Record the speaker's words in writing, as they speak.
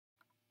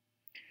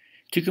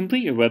To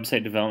complete your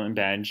website development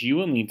badge, you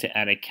will need to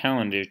add a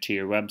calendar to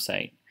your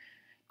website.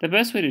 The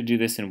best way to do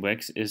this in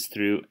Wix is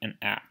through an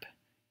app.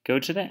 Go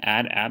to the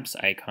Add Apps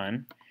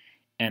icon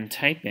and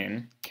type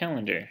in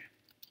Calendar.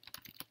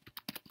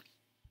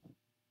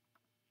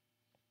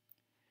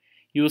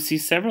 You will see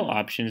several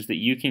options that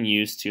you can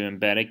use to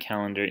embed a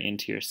calendar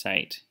into your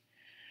site.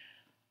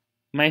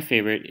 My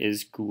favorite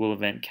is Google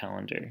Event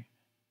Calendar.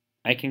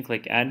 I can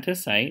click Add to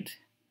Site,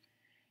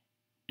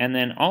 and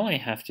then all I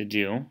have to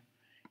do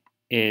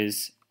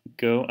is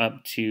go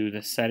up to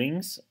the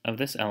settings of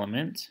this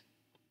element.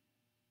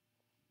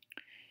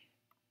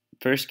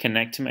 First,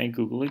 connect to my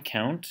Google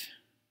account.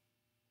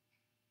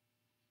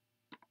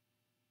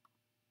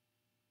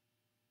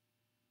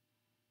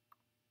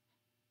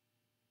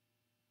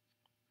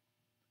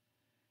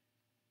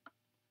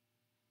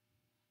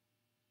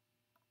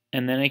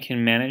 And then I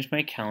can manage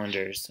my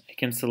calendars. I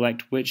can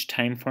select which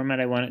time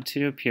format I want it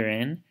to appear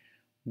in,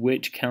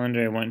 which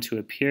calendar I want to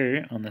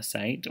appear on the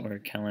site, or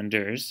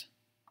calendars.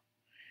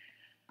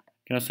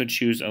 I can also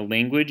choose a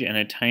language and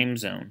a time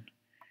zone.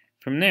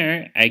 From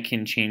there, I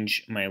can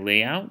change my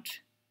layout.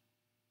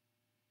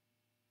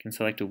 I can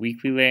select a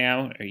weekly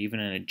layout or even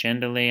an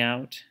agenda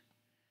layout.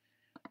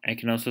 I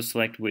can also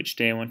select which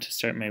day I want to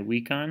start my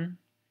week on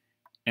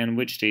and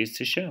which days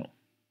to show.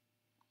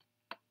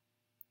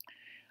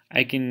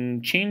 I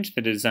can change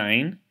the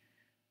design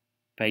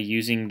by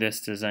using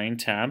this Design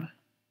tab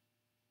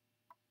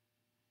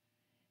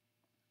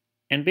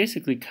and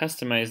basically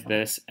customize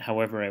this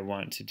however I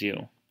want to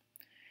do.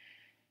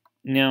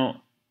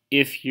 Now,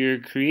 if you're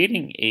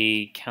creating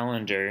a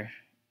calendar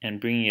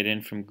and bringing it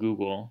in from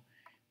Google,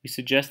 we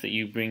suggest that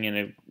you bring in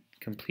a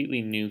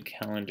completely new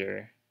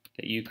calendar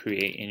that you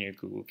create in your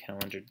Google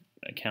Calendar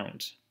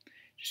account.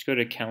 Just go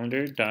to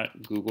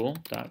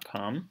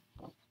calendar.google.com.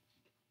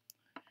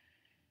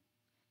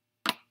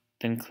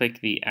 Then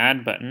click the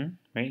Add button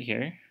right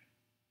here.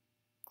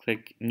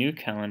 Click New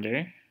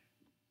Calendar.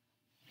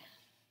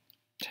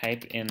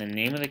 Type in the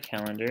name of the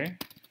calendar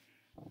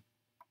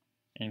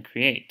and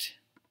create.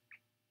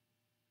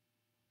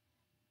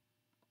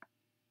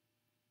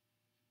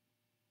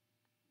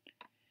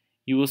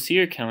 You will see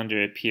your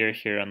calendar appear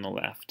here on the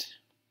left.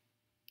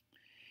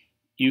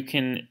 You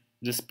can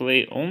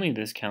display only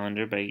this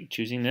calendar by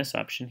choosing this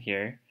option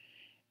here,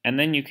 and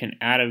then you can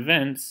add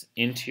events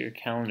into your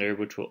calendar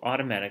which will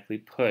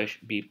automatically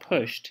be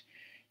pushed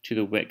to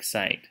the Wix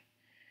site.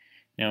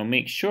 Now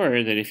make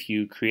sure that if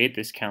you create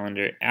this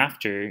calendar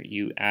after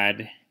you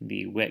add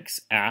the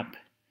Wix app,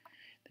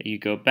 that you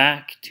go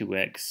back to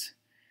Wix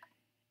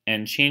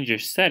and change your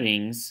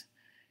settings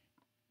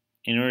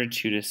in order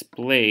to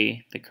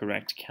display the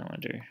correct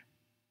calendar.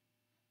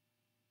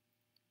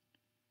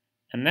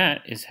 And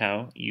that is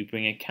how you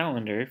bring a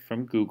calendar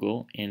from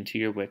Google into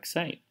your Wix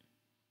site.